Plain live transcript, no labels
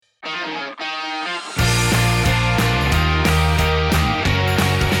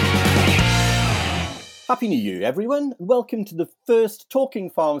Happy New Year, everyone, and welcome to the first Talking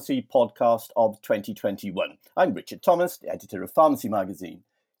Pharmacy podcast of 2021. I'm Richard Thomas, the editor of Pharmacy Magazine.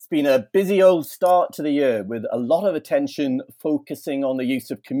 It's been a busy old start to the year with a lot of attention focusing on the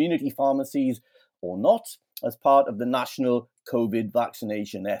use of community pharmacies or not as part of the national COVID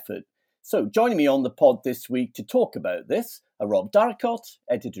vaccination effort. So joining me on the pod this week to talk about this are Rob Darracott,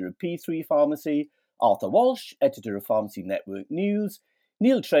 editor of P3 Pharmacy, Arthur Walsh, editor of Pharmacy Network News,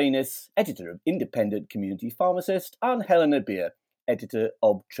 Neil Trainis, editor of Independent Community Pharmacist, and Helena Beer, editor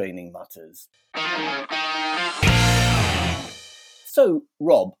of Training Matters. So,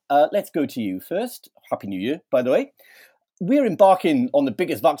 Rob, let's go to you first. Happy New Year, by the way. We're embarking on the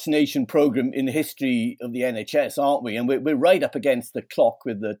biggest vaccination programme in the history of the NHS, aren't we? And we're right up against the clock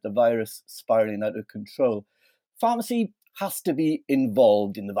with the virus spiralling out of control. Pharmacy has to be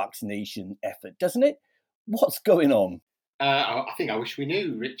involved in the vaccination effort, doesn't it? What's going on? I wish we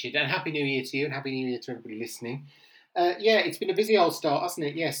knew, Richard. And Happy New Year to you, and Happy New Year to everybody listening. It's been a busy old start, hasn't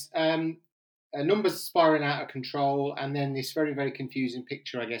it? Yes. Numbers spiraling out of control, and then this very, very confusing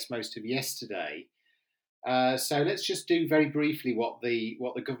picture, I guess, most of yesterday. So let's just do very briefly what the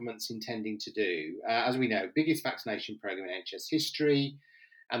government's intending to do. As we know, biggest vaccination programme in NHS history,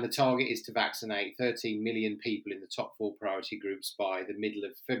 and the target is to vaccinate 13 million people in the top 4 priority groups by the middle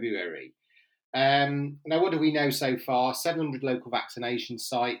of February. Now, what do we know so far? 700 local vaccination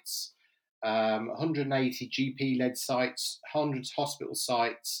sites, 180 GP-led sites, hundreds hospital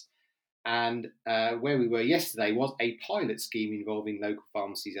sites, and where we were yesterday was a pilot scheme involving local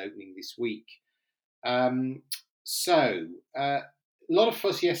pharmacies opening this week. So a lot of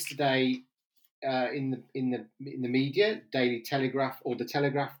fuss yesterday in the media, Daily Telegraph or the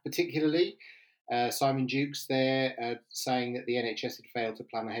Telegraph particularly. Simon Dukes there saying that the NHS had failed to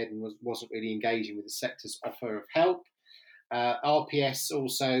plan ahead and wasn't really engaging with the sector's offer of help. RPS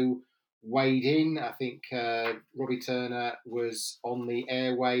also weighed in. I think Robbie Turner was on the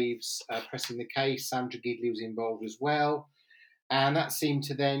airwaves pressing the case. Sandra Gidley was involved as well. And that seemed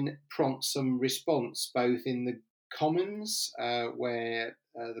to then prompt some response, both in the Commons, where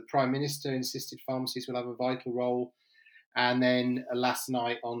the Prime Minister insisted pharmacists will have a vital role. And then last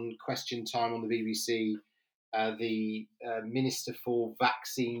night on Question Time on the BBC, the Minister for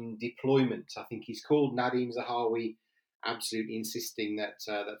Vaccine Deployment, I think he's called, Nadeem Zahawi, absolutely insisting that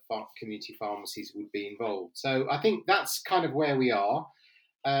community pharmacies would be involved. So I think that's kind of where we are.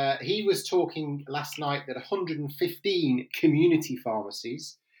 He was talking last night that 115 community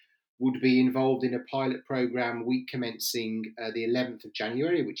pharmacies would be involved in a pilot programme week commencing the 11th of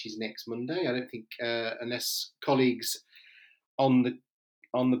January, which is next Monday. I don't think, unless colleagues on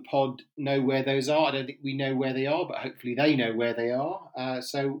the pod know where those are. I don't think we know where they are, but hopefully they know where they are.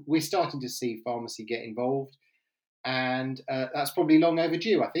 So we're starting to see pharmacy get involved, and that's probably long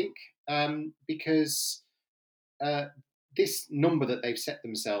overdue, I think, because this number that they've set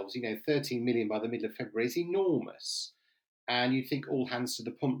themselves, 13 million by the middle of February, is enormous. And you'd think all hands to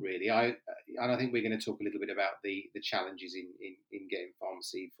the pump, really. I think we're going to talk a little bit about the challenges in getting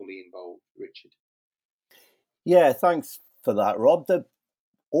pharmacy fully involved, Richard. Yeah, thanks for that, Rob. A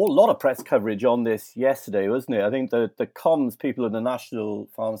lot of press coverage on this yesterday, wasn't it? I think the comms people in the national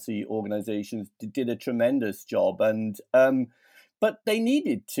pharmacy organisations did a tremendous job, and but they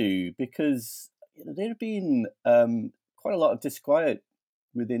needed to, because there had been quite a lot of disquiet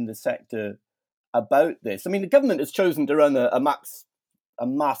within the sector about this. I mean, the government has chosen to run a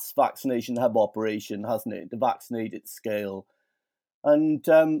mass vaccination hub operation, hasn't it, to vaccinate at scale. And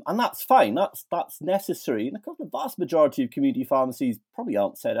that's fine. That's necessary. And of course, the vast majority of community pharmacies probably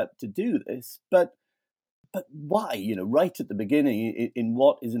aren't set up to do this. But why? Right at the beginning, in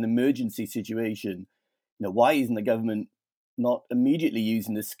what is an emergency situation, why isn't the government not immediately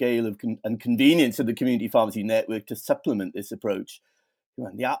using the scale of and convenience of the community pharmacy network to supplement this approach?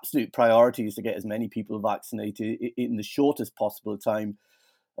 The absolute priority is to get as many people vaccinated in the shortest possible time.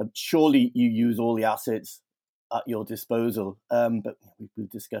 Surely you use all the assets at your disposal. But we'll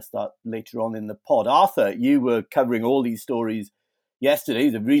discuss that later on in the pod. Arthur, you were covering all these stories yesterday. It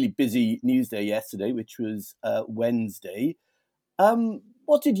was a really busy news day yesterday, which was Wednesday.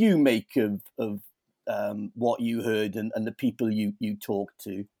 What did you make of what you heard and the people you talked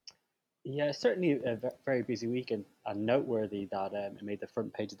to? Yeah, certainly a very busy week, and noteworthy that it made the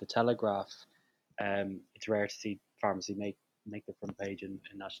front page of the Telegraph. It's rare to see pharmacy make the front page in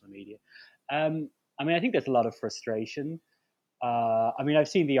national media. I think there's a lot of frustration. I've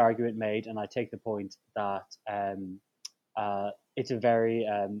seen the argument made, and I take the point that it's a very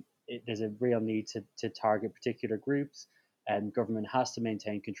there's a real need to target particular groups, and government has to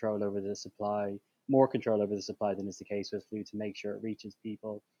maintain control over the supply, more control over the supply than is the case with flu, to make sure it reaches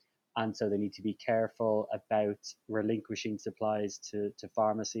people. and so they need to be careful about relinquishing supplies to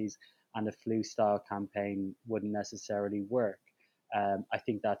pharmacies, and a flu-style campaign wouldn't necessarily work. I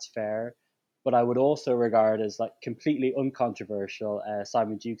think that's fair. But I would also regard as like completely uncontroversial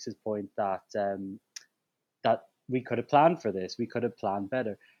Simon Dukes' point that that we could have planned for this. We could have planned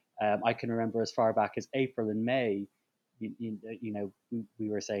better. I can remember as far back as April and May, we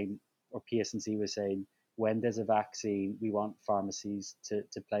were saying, or PSNC was saying, when there's a vaccine, we want pharmacies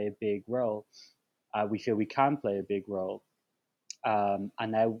to play a big role. We feel we can play a big role. And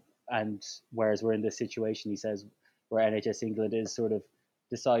whereas we're in this situation, he says, where NHS England is sort of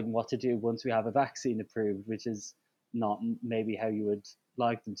deciding what to do once we have a vaccine approved, which is not maybe how you would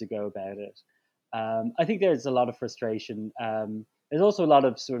like them to go about it. I think there's a lot of frustration. There's also a lot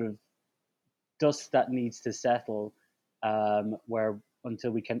of sort of dust that needs to settle, where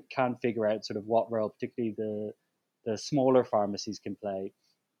until we can figure out sort of what role, particularly the smaller pharmacies can play,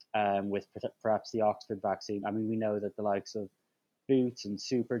 with perhaps the Oxford vaccine. I mean, we know that the likes of Boots and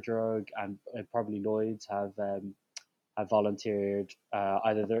Superdrug and probably Lloyd's have volunteered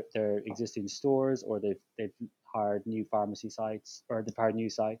either their existing stores, or they've hired new pharmacy sites, or they've hired new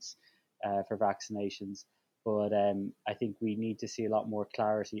sites for vaccinations. But I think we need to see a lot more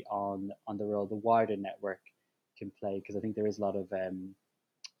clarity on the role the wider network can play, because I think there is a lot of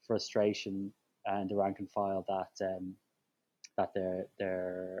frustration in the rank and file that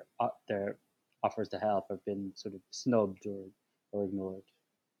their offers to help have been sort of snubbed or ignored.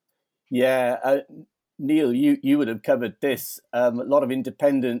 Yeah, Neil, you would have covered this. A lot of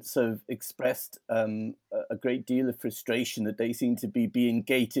independents have expressed a great deal of frustration that they seem to be being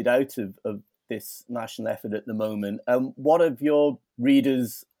gated out of this national effort at the moment. What have your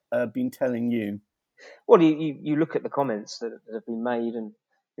readers been telling you? Well, you look at the comments that have been made, and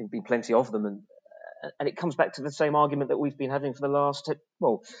there's been plenty of them, and it comes back to the same argument that we've been having for the last,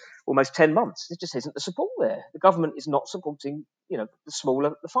 almost 10 months. There just isn't the support there. The government is not supporting,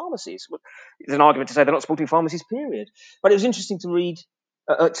 the pharmacies. There's an argument to say they're not supporting pharmacies, period. But it was interesting to read,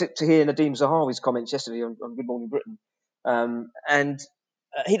 to hear Nadeem Zahawi's comments yesterday on Good Morning Britain.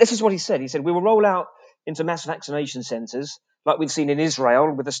 This is what he said. He said, "We will roll out into mass vaccination centres like we've seen in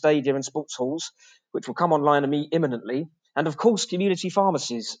Israel with the stadia and sports halls, which will come online imminently. And of course, community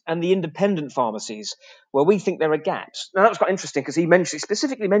pharmacies and the independent pharmacies, where we think there are gaps." Now, that was quite interesting because he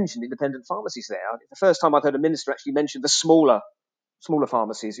specifically mentioned independent pharmacies there. The first time I've heard a minister actually mention the smaller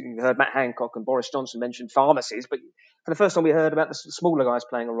pharmacies. You heard Matt Hancock and Boris Johnson mention pharmacies, but for the first time we heard about the smaller guys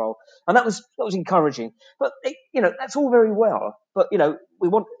playing a role. And that was encouraging. But, that's all very well. But,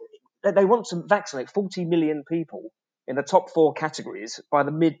 they want to vaccinate 40 million people in the top 4 categories by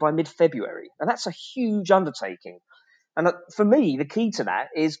mid-February. And that's a huge undertaking. And for me, the key to that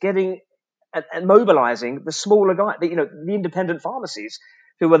is getting and mobilising the smaller guys, the independent pharmacies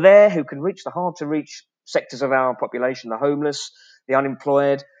who are there, who can reach the hard-to-reach sectors of our population, the homeless, the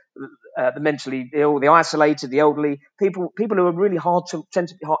unemployed, the mentally ill, the isolated, the elderly, people who are really tend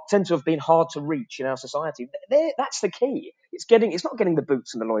to have been hard to reach in our society. That's the key. It's not getting the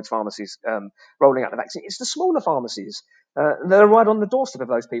Boots and the Lloyd's pharmacies rolling out the vaccine. It's the smaller pharmacies. They're right on the doorstep of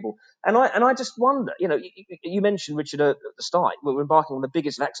those people. And I just wonder, you mentioned, Richard, at the start, we're embarking on the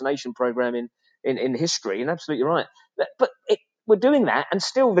biggest vaccination program in history, and absolutely right. But we're doing that, and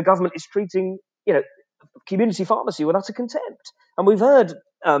still the government is treating, community pharmacy with utter contempt. And we've heard,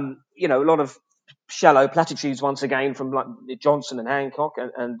 a lot of shallow platitudes once again from like Johnson and Hancock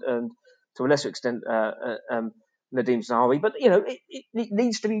and to a lesser extent Nadeem Zahawi. But it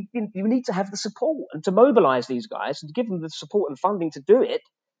needs to be. You need to have the support and to mobilise these guys and to give them the support and funding to do it,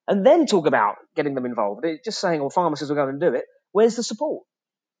 and then talk about getting them involved. Just saying, pharmacists will go and do it. Where's the support?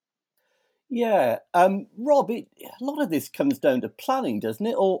 Yeah, Rob, a lot of this comes down to planning, doesn't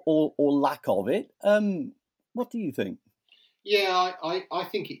it, or lack of it? What do you think? Yeah, I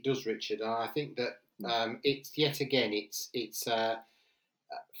think it does, Richard. I think that it's yet again, it's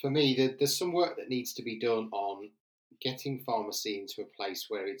for me, there's some work that needs to be done on getting pharmacy into a place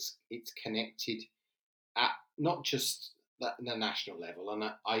where it's connected at not just the national level. And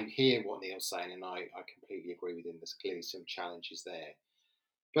I hear what Neil's saying, and I completely agree with him. There's clearly some challenges there.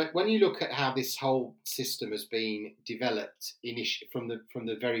 But when you look at how this whole system has been developed from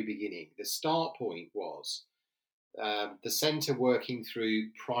the very beginning, the start point was the centre working through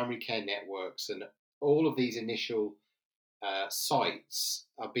primary care networks, and all of these initial sites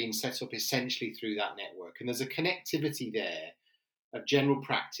are being set up essentially through that network. And there's a connectivity there of general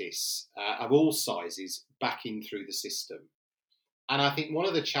practice of all sizes backing through the system. And I think one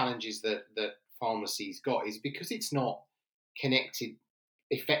of the challenges that pharmacy's got is because it's not connected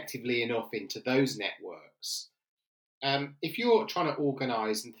effectively enough into those networks, if you're trying to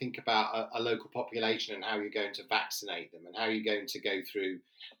organise and think about a local population and how you're going to vaccinate them and how you're going to go through,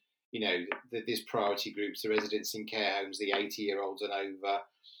 this priority groups, the residents in care homes, the 80-year-olds and over.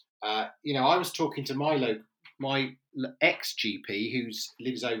 I was talking to my ex-GP who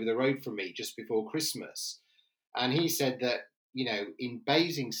lives over the road from me just before Christmas, and he said that, in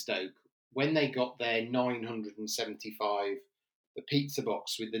Basingstoke, when they got their 975, the pizza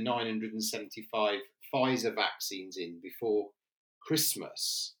box with the 975 Pfizer vaccines in before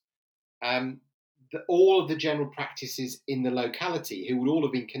Christmas, all of the general practices in the locality, who would all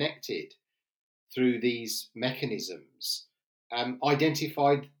have been connected through these mechanisms,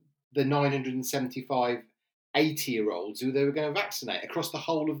 identified the 975 80-year-olds who they were going to vaccinate across the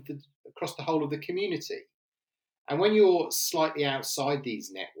whole of the community. And when you're slightly outside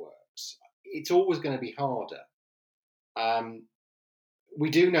these networks, it's always going to be harder. We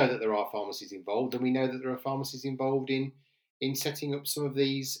do know that there are pharmacies involved, and we know that there are pharmacies involved in setting up some of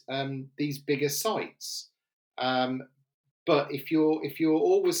these bigger sites. But if you're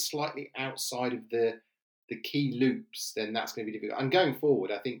always slightly outside of the key loops, then that's going to be difficult. And going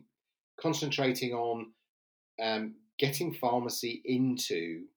forward, I think concentrating on getting pharmacy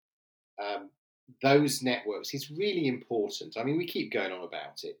into those networks is really important. I mean, we keep going on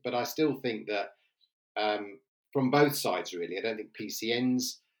about it, but I still think that from both sides, really, I don't think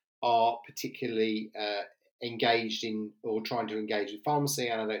PCNs are particularly engaged in or trying to engage with pharmacy,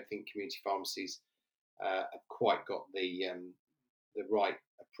 and I don't think community pharmacies have quite got the right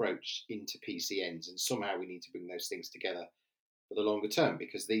approach into PCNs. And somehow we need to bring those things together for the longer term,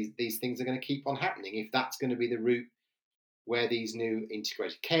 because these things are going to keep on happening. If that's going to be the route where these new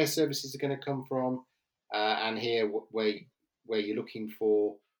integrated care services are going to come from, and here where you're looking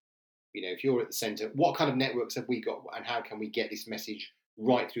for, if you're at the centre, what kind of networks have we got, and how can we get this message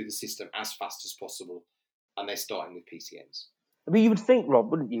right through the system as fast as possible? And they're starting with PCNs. I mean, you would think,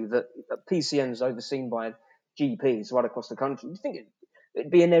 Rob, wouldn't you, that PCNs overseen by GPs right across the country, you'd think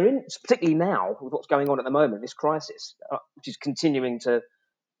it'd be in their interest, particularly now with what's going on at the moment, this crisis, which is continuing to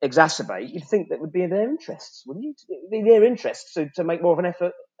exacerbate. You'd think that would be in their interests, wouldn't you? It'd be in their interests to make more of an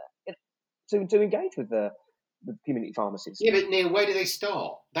effort to engage with the community pharmacies. Yeah, but Neil, where do they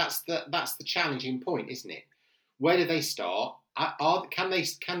start? That's the challenging point, isn't it? Where do they start? Can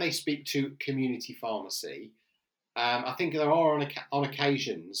they speak to community pharmacy? I think there are on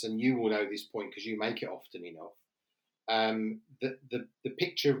occasions, and you will know this point because you make it often enough. The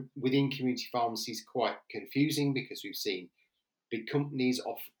picture within community pharmacy is quite confusing, because we've seen big companies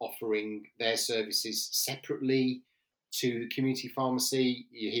offering their services separately to the community pharmacy.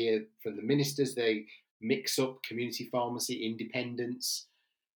 You hear from the ministers, they mix up community pharmacy, independents,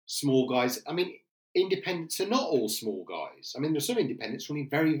 small guys. I mean, independents are not all small guys. I mean, there's some independents running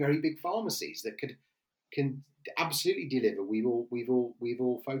very, very big pharmacies that can absolutely deliver. We've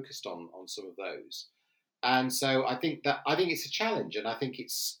all focused on some of those, and so I think it's a challenge, and I think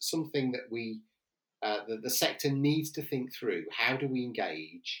it's something that the sector needs to think through. How do we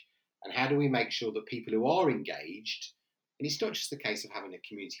engage, and how do we make sure that people who are engaged, and it's not just the case of having a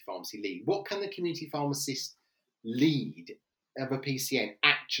community pharmacy lead. What can the community pharmacist lead of a PCN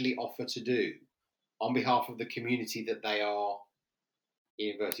actually offer to do on behalf of the community that they are,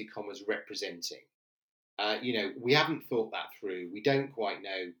 in inverted commas, representing? We haven't thought that through. We don't quite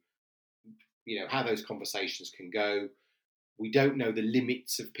know, how those conversations can go. We don't know the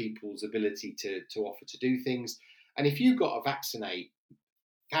limits of people's ability to offer to do things. And if you've got to vaccinate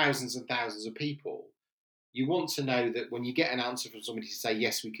thousands and thousands of people, you want to know that when you get an answer from somebody to say,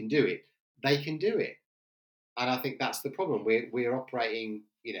 yes, we can do it, they can do it. And I think that's the problem. We're operating,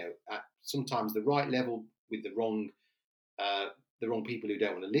 at sometimes the right level with the wrong people who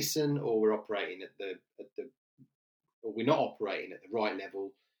don't want to listen, or we're operating or we're not operating at the right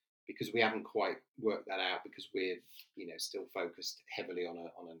level because we haven't quite worked that out, because we're still focused heavily on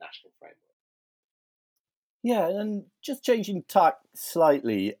a national framework. Yeah, and just changing tack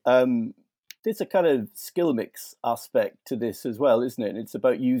slightly, there's a kind of skill mix aspect to this as well, isn't it? And it's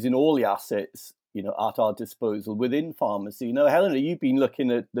about using all the assets, at our disposal within pharmacy. Now, Helena, you've been looking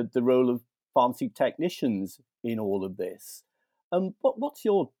at the role of pharmacy technicians in all of this. What's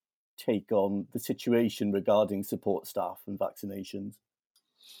your take on the situation regarding support staff and vaccinations?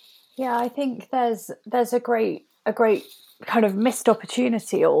 Yeah, I think there's a great kind of missed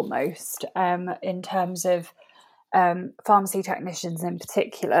opportunity almost in terms of pharmacy technicians in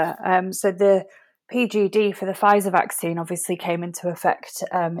particular. So the PGD for the Pfizer vaccine obviously came into effect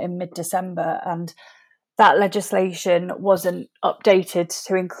in mid-December, and that legislation wasn't updated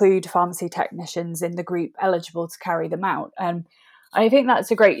to include pharmacy technicians in the group eligible to carry them out. I think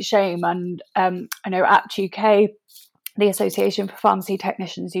that's a great shame. And I know APT UK the Association for Pharmacy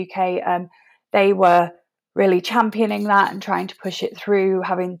Technicians UK, they were really championing that and trying to push it through,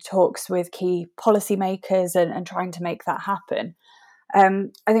 having talks with key policymakers and trying to make that happen. I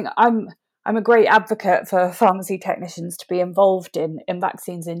think I'm a great advocate for pharmacy technicians to be involved in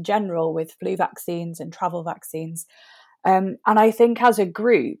vaccines in general, with flu vaccines and travel vaccines. And I think as a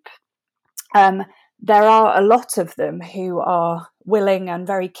group, there are a lot of them who are willing and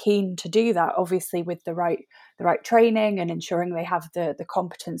very keen to do that, obviously with the right training and ensuring they have the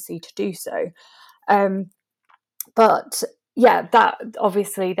competency to do so. But yeah, that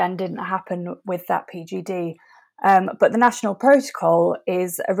obviously then didn't happen with that PGD. But the national protocol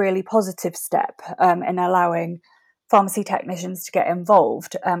is a really positive step in allowing pharmacy technicians to get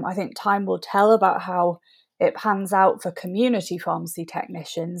involved. I think time will tell about how it pans out for community pharmacy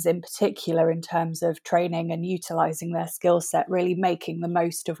technicians, in particular in terms of training and utilising their skill set, really making the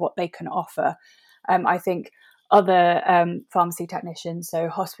most of what they can offer. I think other pharmacy technicians, so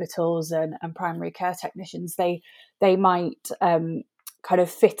hospitals and primary care technicians, they might kind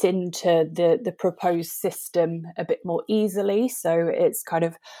of fit into the proposed system a bit more easily. So it's kind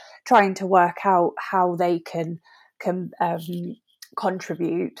of trying to work out how they can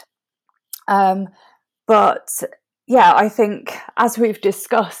contribute. But yeah, I think as we've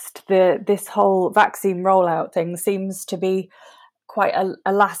discussed, this whole vaccine rollout thing seems to be quite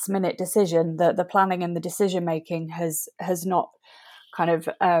a last minute decision. The planning and the decision making has not kind of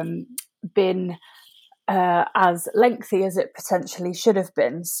been as lengthy as it potentially should have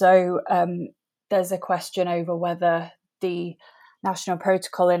been. So there's a question over whether the national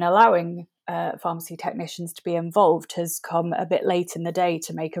protocol in allowing pharmacy technicians to be involved has come a bit late in the day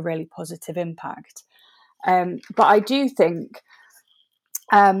to make a really positive impact. But I do think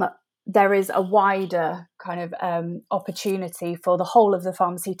there is a wider kind of opportunity for the whole of the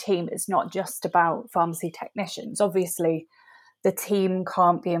pharmacy team. It's not just about pharmacy technicians. Obviously, the team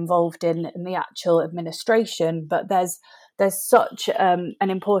can't be involved in the actual administration, but there's such an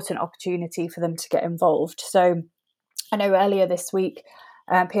important opportunity for them to get involved. So I know earlier this week,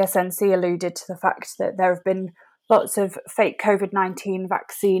 PSNC alluded to the fact that there have been lots of fake COVID-19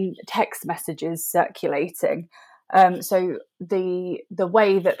 vaccine text messages circulating. So the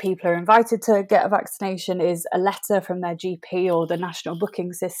way that people are invited to get a vaccination is a letter from their GP or the national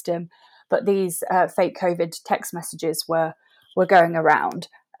booking system, but these fake COVID text messages were going around.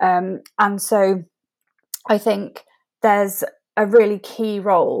 And so I think there's a really key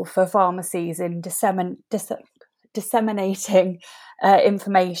role for pharmacies in disseminating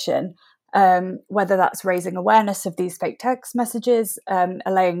information, whether that's raising awareness of these fake text messages,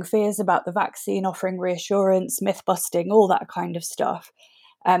 allaying fears about the vaccine, offering reassurance, myth busting, all that kind of stuff.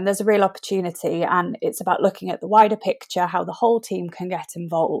 There's a real opportunity, and it's about looking at the wider picture, how the whole team can get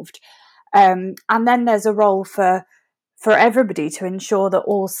involved. And then there's a role for everybody to ensure that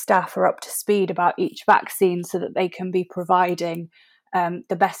all staff are up to speed about each vaccine so that they can be providing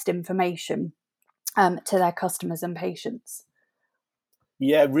the best information to their customers and patients.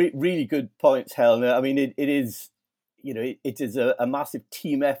 Yeah, really good points, Helena. I mean, it is, it is a massive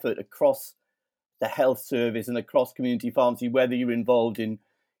team effort across the health service and across community pharmacy, whether you're involved in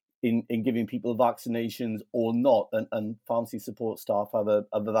giving people vaccinations or not. And pharmacy support staff have a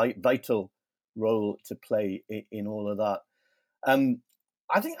vital role to play in all of that.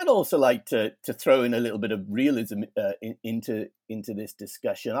 I think I'd also like to throw in a little bit of realism into this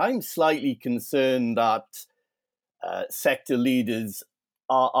discussion. I'm slightly concerned that sector leaders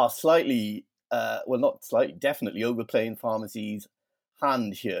are slightly, not slightly, definitely overplaying pharmacy's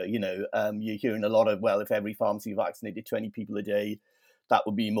hand here. You're hearing a lot of, well, if every pharmacy vaccinated 20 people a day, that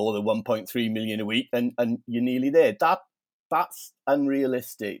would be more than 1.3 million a week, and you're nearly there. That's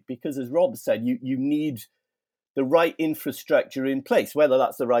unrealistic, because as Rob said, you need the right infrastructure in place, whether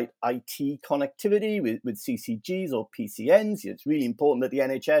that's the right IT connectivity with CCGs or PCNs. It's really important that the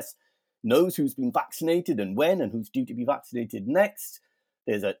NHS knows who's been vaccinated and when, and who's due to be vaccinated next.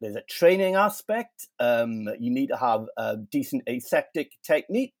 There's a training aspect. You need to have a decent aseptic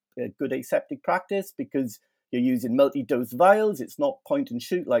technique, a good aseptic practice, because you're using multi-dose vials. It's not point and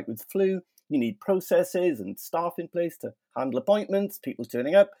shoot like with flu. You need processes and staff in place to handle appointments, people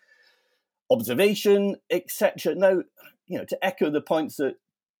turning up, observation, etc. Now, to echo the points that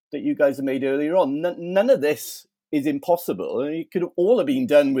you guys have made earlier on, none of this is impossible. It could have all have been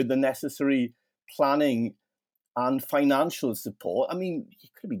done with the necessary planning and financial support. I mean, it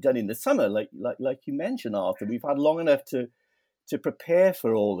could be done in the summer, like you mentioned, Arthur. We've had long enough to prepare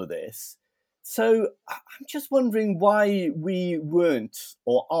for all of this. So I'm just wondering why we weren't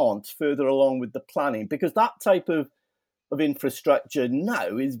or aren't further along with the planning, because that type of infrastructure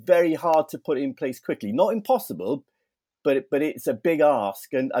now is very hard to put in place quickly. Not impossible, but it's a big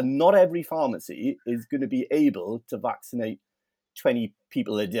ask, and not every pharmacy is going to be able to vaccinate 20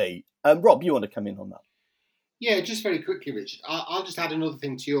 people a day. Rob, you want to come in on that? Yeah, just very quickly, Richard. I'll just add another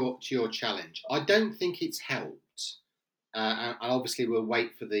thing to your challenge. I don't think it's helped, and obviously we'll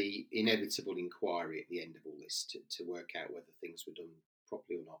wait for the inevitable inquiry at the end of all this to work out whether things were done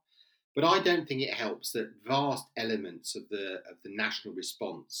properly or not. But I don't think it helps that vast elements of the national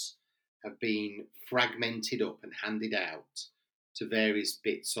response have been fragmented up and handed out to various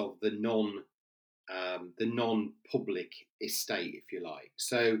bits of the non-public estate, if you like.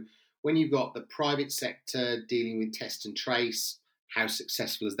 So when you've got the private sector dealing with test and trace, how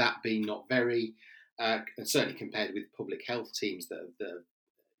successful has that been? Not very, and certainly compared with public health teams that have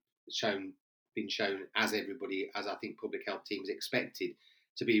been shown, as I think public health teams expected,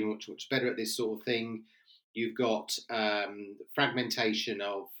 to be much, much better at this sort of thing. You've got fragmentation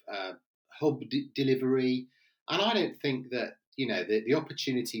of hub delivery, and I don't think that the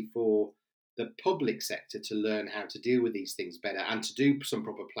opportunity for the public sector to learn how to deal with these things better and to do some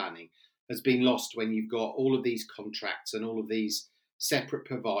proper planning has been lost when you've got all of these contracts and all of these separate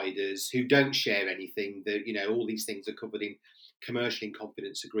providers who don't share anything. That all these things are covered in commercial in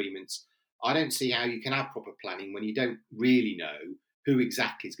confidence agreements. I don't see how you can have proper planning when you don't really know who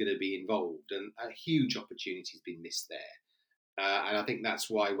exactly is going to be involved, and a huge opportunity has been missed there. And I think that's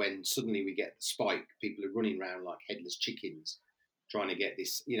why when suddenly we get the spike, people are running around like headless chickens trying to get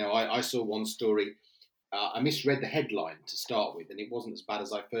this. I saw one story. I misread the headline to start with, and it wasn't as bad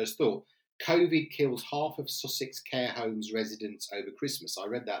as I first thought. COVID kills half of Sussex care homes residents over Christmas. I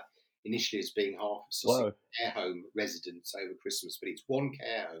read that initially as being half of Sussex care home residents over Christmas, but it's one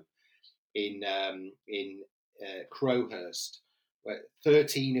care home in Crowhurst, where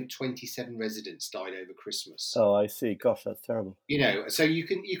 13 of 27 residents died over Christmas. Oh, I see. Gosh, that's terrible. So you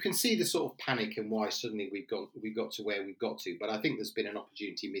can see the sort of panic and why suddenly we've got to where we've got to. But I think there's been an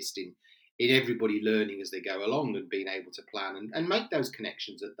opportunity missed in everybody learning as they go along and being able to plan and make those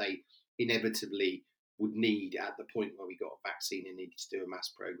connections that they inevitably would need at the point where we got a vaccine and needed to do a mass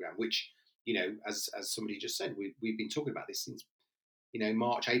program. Which, as somebody just said, we've been talking about this since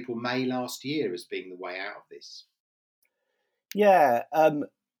March, April, May last year as being the way out of this. Yeah,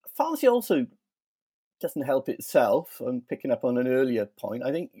 pharmacy also doesn't help itself. I'm picking up on an earlier point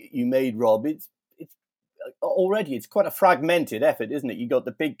I think you made, Rob. It's already it's quite a fragmented effort, isn't it? You got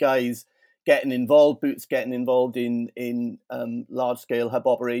the big guys getting involved, Boots getting involved in large scale hub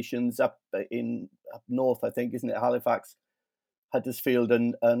operations up north, I think, isn't it? Halifax, Huddersfield,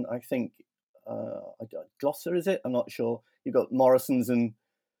 and I think Gloucester, is it? I'm not sure. You've got Morrison's and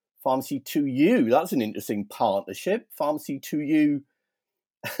Pharmacy 2U. That's an interesting partnership. Pharmacy 2U,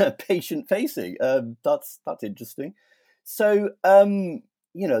 patient facing. That's interesting. So we're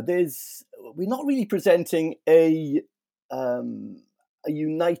not really presenting a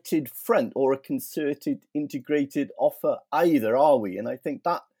united front or a concerted, integrated offer either, are we? And I think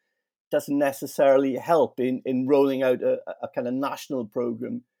that doesn't necessarily help in rolling out a kind of national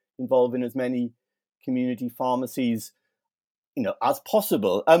program involving as many community pharmacies as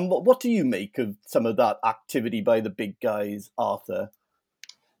possible. What do you make of some of that activity by the big guys, Arthur?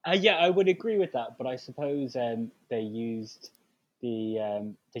 Yeah, I would agree with that, but I suppose they just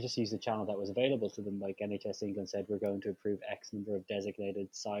used the channel that was available to them. Like NHS England said, we're going to approve X number of designated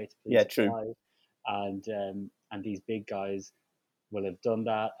sites. Yeah, true. And these big guys will have done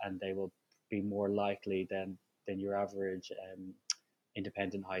that, and they will be more likely than your average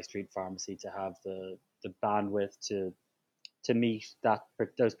independent high street pharmacy to have the bandwidth to meet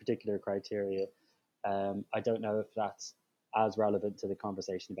those particular criteria. I don't know if that's as relevant to the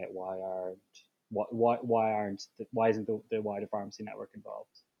conversation about why isn't the wider pharmacy network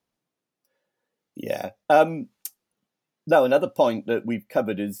involved? Yeah. Now, another point that we've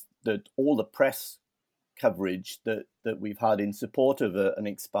covered is that all the press coverage that we've had in support of an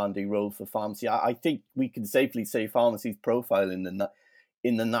expanding role for pharmacy, I think we can safely say pharmacy's profile in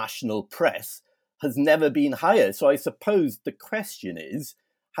the national press has never been higher. So I suppose the question is,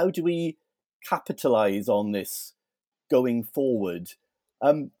 how do we capitalise on this going forward?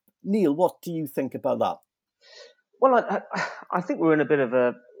 Neil, what do you think about that? Well, I think we're in a bit of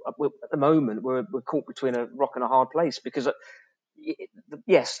at the moment, we're caught between a rock and a hard place because,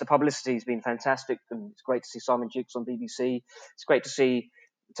 yes, the publicity has been fantastic, and it's great to see Simon Dukes on BBC. It's great to see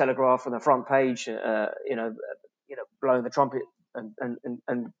the Telegraph on the front page, blowing the trumpet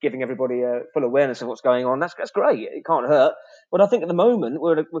and giving everybody full awareness of what's going on. That's great. It can't hurt. But I think at the moment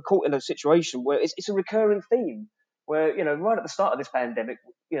we're caught in a situation where it's a recurring theme. Where right at the start of this pandemic,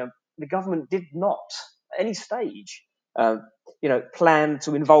 the government did not at any stage, plan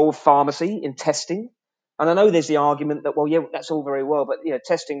to involve pharmacy in testing. And I know there's the argument that, well, yeah, that's all very well, but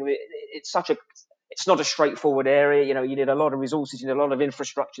testing, it's not a straightforward area. You need a lot of resources, you need a lot of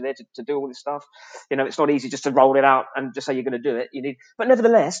infrastructure there to do all this stuff. It's not easy just to roll it out and just say you're going to do it. But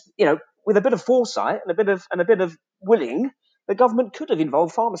nevertheless, with a bit of foresight and a bit of willing, the government could have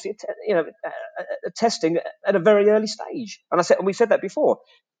involved pharmacy, testing at a very early stage. And we said that before.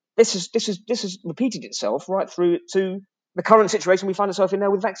 This has repeated itself right through to the current situation we find ourselves in now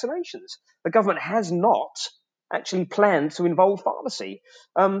with vaccinations. The government has not actually planned to involve pharmacy.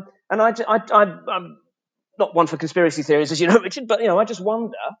 And I'm not one for conspiracy theories, as you know, Richard, but I just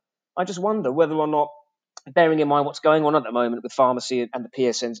wonder whether or not, bearing in mind what's going on at the moment with pharmacy and the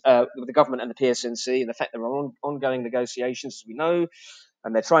PSN, with the government and the PSNC, and the fact there are ongoing negotiations, as we know,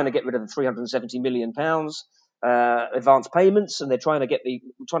 and they're trying to get rid of the £370 million advance payments, and they're trying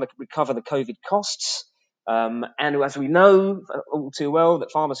to recover the COVID costs. And as we know all too well,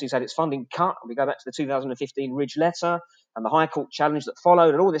 that pharmacy's had its funding cut. We go back to the 2015 Ridge letter and the High Court challenge that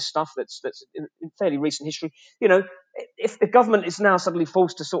followed, and all this stuff that's in fairly recent history. If the government is now suddenly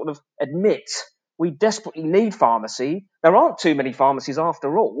forced to sort of admit we desperately need pharmacy, there aren't too many pharmacies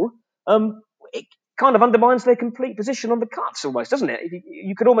after all. It kind of undermines their complete position on the cuts, almost, doesn't it?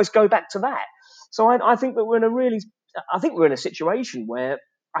 You could almost go back to that. So I think that we're in a situation where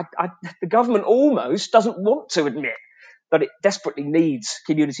the government almost doesn't want to admit that it desperately needs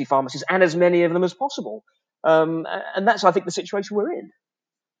community pharmacies and as many of them as possible. And that's, I think, the situation we're in.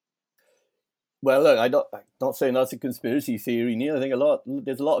 Well, look, I'm not saying that's a conspiracy theory, Neil. I think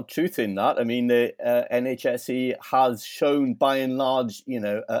there's a lot of truth in that. I mean, the NHSE has shown, by and large,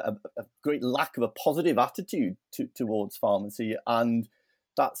 a great lack of a positive attitude towards pharmacy, and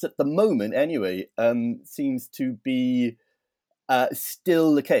that's at the moment, anyway, seems to be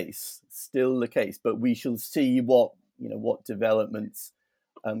still the case. But we shall see what developments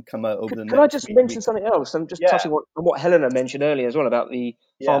come out over the next. Can I just mention something else? I'm just touching on what Helena mentioned earlier as well about the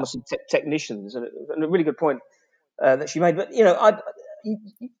pharmacy technicians, and a really good point that she made. But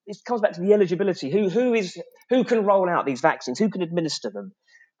it comes back to the eligibility. Who can roll out these vaccines? Who can administer them?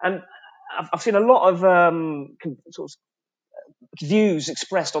 And I've seen a lot of sort of views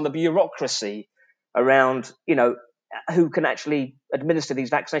expressed on the bureaucracy around who can actually administer these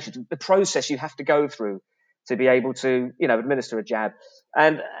vaccinations, the process you have to go through to be able to administer a jab.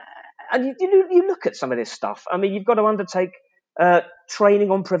 And you look at some of this stuff. I mean, you've got to undertake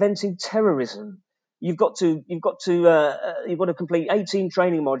training on preventing terrorism. You've got to complete 18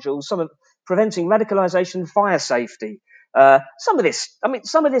 training modules. Some of preventing radicalization, fire safety. Some of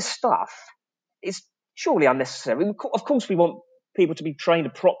this stuff is surely unnecessary. Of course, we want people to be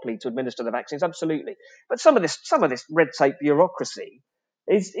trained properly to administer the vaccines, absolutely. But some of this red tape bureaucracy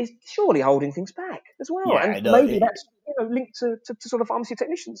is surely holding things back as well. Yeah, and maybe that's linked to sort of pharmacy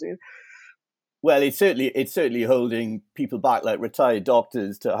technicians. Well, it's certainly holding people back, like retired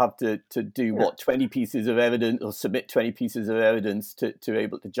doctors, to have to do 20 pieces of evidence or submit 20 pieces of evidence to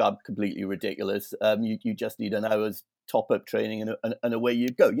able to jab. Completely ridiculous. You just need an hour's top-up training and away you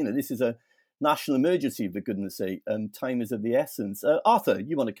go. This is a national emergency, for goodness sake. Time is of the essence. Arthur,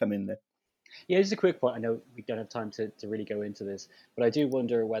 you want to come in there? Yeah, just a quick point. I know we don't have time to really go into this, but I do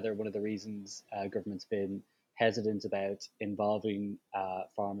wonder whether one of the reasons government's been hesitant about involving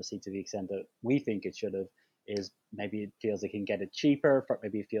pharmacy to the extent that we think it should have is maybe it feels it can get it cheaper,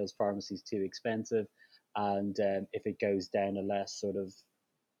 maybe it feels pharmacy's too expensive, and if it goes down a less sort of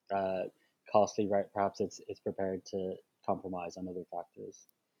costly route, perhaps it's prepared to compromise on other factors.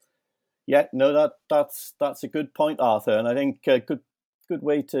 Yeah, no, that's a good point, Arthur, and I think a good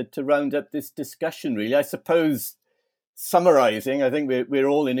way to round up this discussion, really. I suppose, summarising, I think we're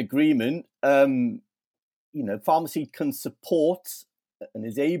all in agreement. Pharmacy can support and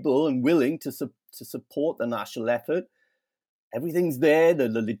is able and willing to support the national effort. Everything's there. The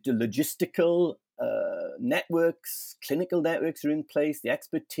logistical networks, clinical networks are in place. The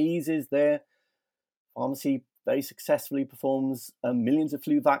expertise is there. Pharmacy very successfully performs millions of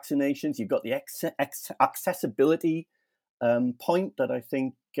flu vaccinations. You've got the accessibility point that I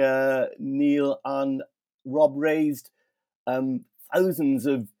think Neil and Rob raised. Thousands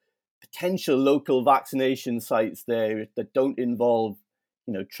of potential local vaccination sites there that don't involve,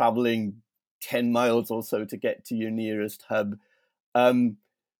 traveling 10 miles or so to get to your nearest hub. A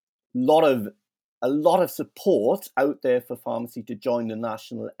lot of support out there for pharmacy to join the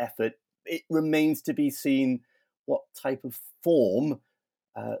national effort. It remains to be seen what type of form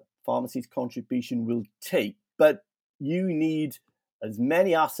pharmacy's contribution will take. But you need as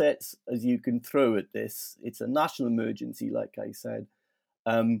many assets as you can throw at this. It's a national emergency, like I said.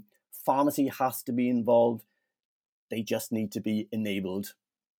 Pharmacy has to be involved. They just need to be enabled.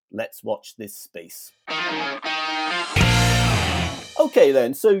 let's watch this space. Okay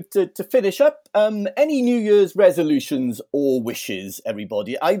then, so to finish up, any New Year's resolutions or wishes,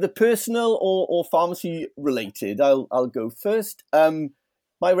 everybody, either personal or pharmacy related? I'll go first.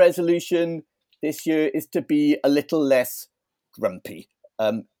 My resolution this year is to be a little less grumpy.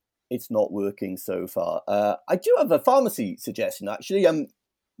 It's not working so far. I do have a pharmacy suggestion, actually.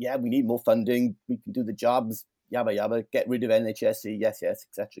 Yeah, we need more funding. We can do the jobs, yabba yabba, get rid of NHSE, yes,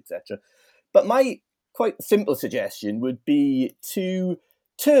 etc., etc. But my quite simple suggestion would be to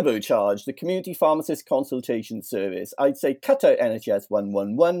turbocharge the community pharmacist consultation service. I'd say cut out NHS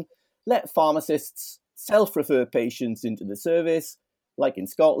 111, let pharmacists self-refer patients into the service, like in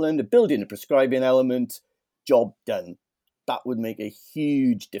Scotland, build in a prescribing element, job done. That would make a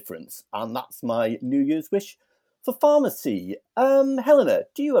huge difference. And that's my New Year's wish for pharmacy. Helena,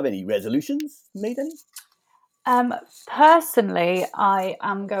 do you have any resolutions? Made any? Personally, I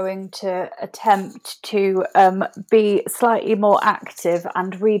am going to attempt to be slightly more active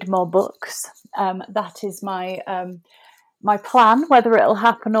and read more books. That is my my plan. Whether it'll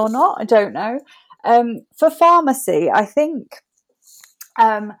happen or not, I don't know. For pharmacy, I think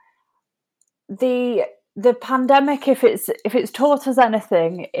the pandemic, if it's taught us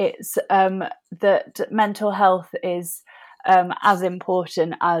anything, it's that mental health is as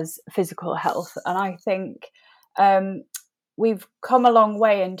important as physical health, and I think we've come a long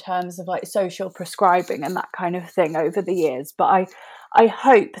way in terms of like social prescribing and that kind of thing over the years. But I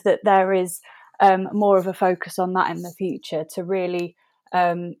hope that there is more of a focus on that in the future to really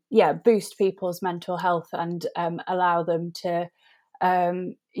boost people's mental health and allow them to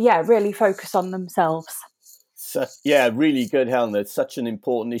really focus on themselves. So, yeah, really good, Helena. It's such an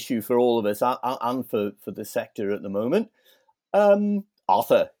important issue for all of us and for the sector at the moment.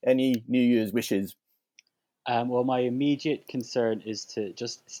 Arthur, any New Year's wishes? Well, my immediate concern is to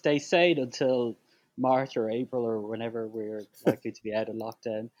just stay sane until March or April or whenever we're likely to be out of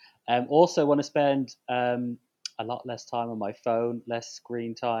lockdown. Also, want to spend a lot less time on my phone, less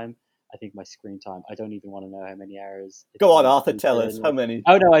screen time. I think my screen time, I don't even want to know how many hours. Go on, Arthur, tell us how many.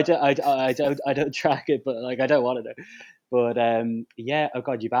 Oh no, I don't track it, but like I don't want to know. But oh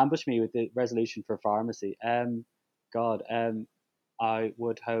God, you've ambushed me with the resolution for pharmacy. I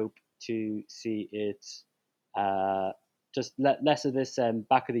would hope to see it just less of this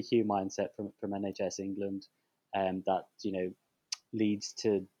back of the queue mindset from NHS England, that leads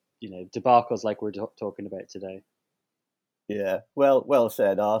to debacles like we're talking about today. Yeah, well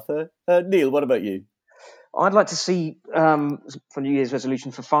said, Arthur. Neil, what about you? I'd like to see, for New Year's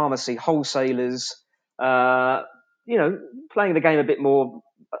resolution for pharmacy, wholesalers, playing the game a bit more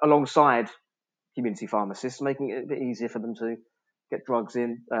alongside community pharmacists, making it a bit easier for them to get drugs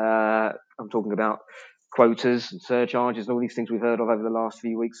in. I'm talking about quotas and surcharges and all these things we've heard of over the last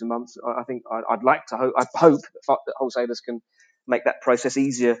few weeks and months. I think I hope that wholesalers can make that process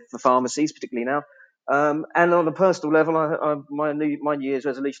easier for pharmacies, particularly now. And on a personal level, my New Year's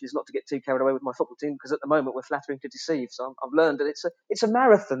resolution is not to get too carried away with my football team, because at the moment we're flattering to deceive. So I've learned that it's a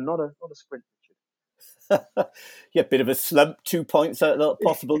marathon, not a sprint. Yeah, bit of a slump. 2 points out of that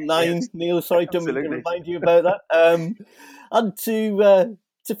possible 9. Yes, Neil, sorry, don't mean to remind you about that. And to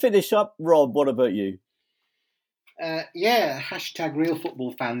finish up, Rob, what about you? Hashtag real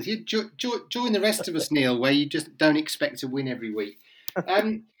football fans. You join the rest of us, Neil, where you just don't expect to win every week.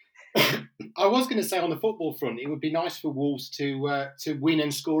 I was going to say on the football front, it would be nice for Wolves to win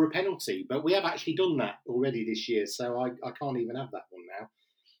and score a penalty, but we have actually done that already this year, so I can't even have that one now.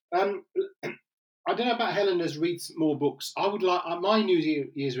 I don't know about Helena's read more books. I would like my New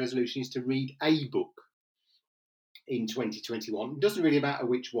Year's resolution is to read a book in 2021. It doesn't really matter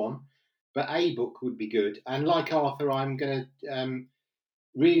which one, but a book would be good. And like Arthur, I'm going to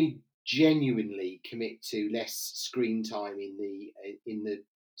really genuinely commit to less screen time in the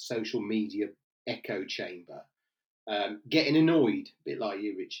social media echo chamber. Getting annoyed, a bit like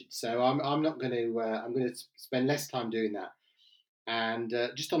you, Richard. So I'm not going to. I'm going to spend less time doing that. And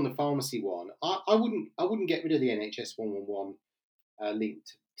just on the pharmacy one, I wouldn't get rid of the NHS 111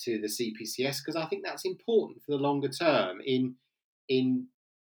 linked to the CPCS, because I think that's important for the longer term in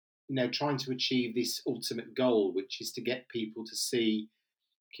trying to achieve this ultimate goal, which is to get people to see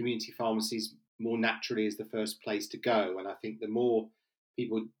community pharmacies more naturally as the first place to go. And I think the more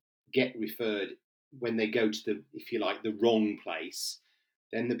people get referred when they go to the wrong place,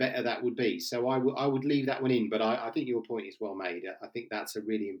 then the better that would be. So I would leave that one in, but I think your point is well made. I think that's a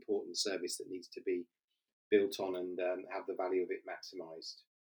really important service that needs to be built on and have the value of it maximised.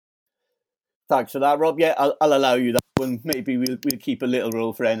 Thanks for that, Rob. Yeah, I'll allow you that one. Maybe we'll keep a little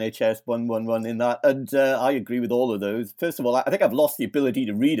role for NHS 111 in that. And I agree with all of those. First of all, I think I've lost the ability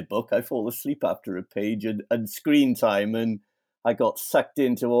to read a book. I fall asleep after a page and screen time, and I got sucked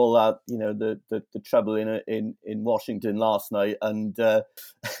into all that, the trouble in Washington last night, and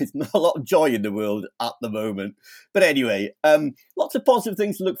there's not a lot of joy in the world at the moment. But anyway, lots of positive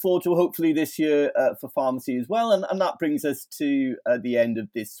things to look forward to, hopefully this year for pharmacy as well, and that brings us to the end of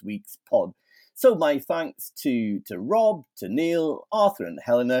this week's pod. So my thanks to Rob, to Neil, Arthur and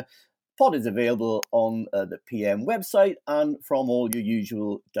Helena. Pod is available on the PM website and from all your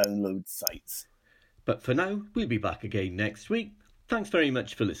usual download sites. But for now, we'll be back again next week. Thanks very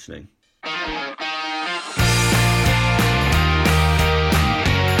much for listening.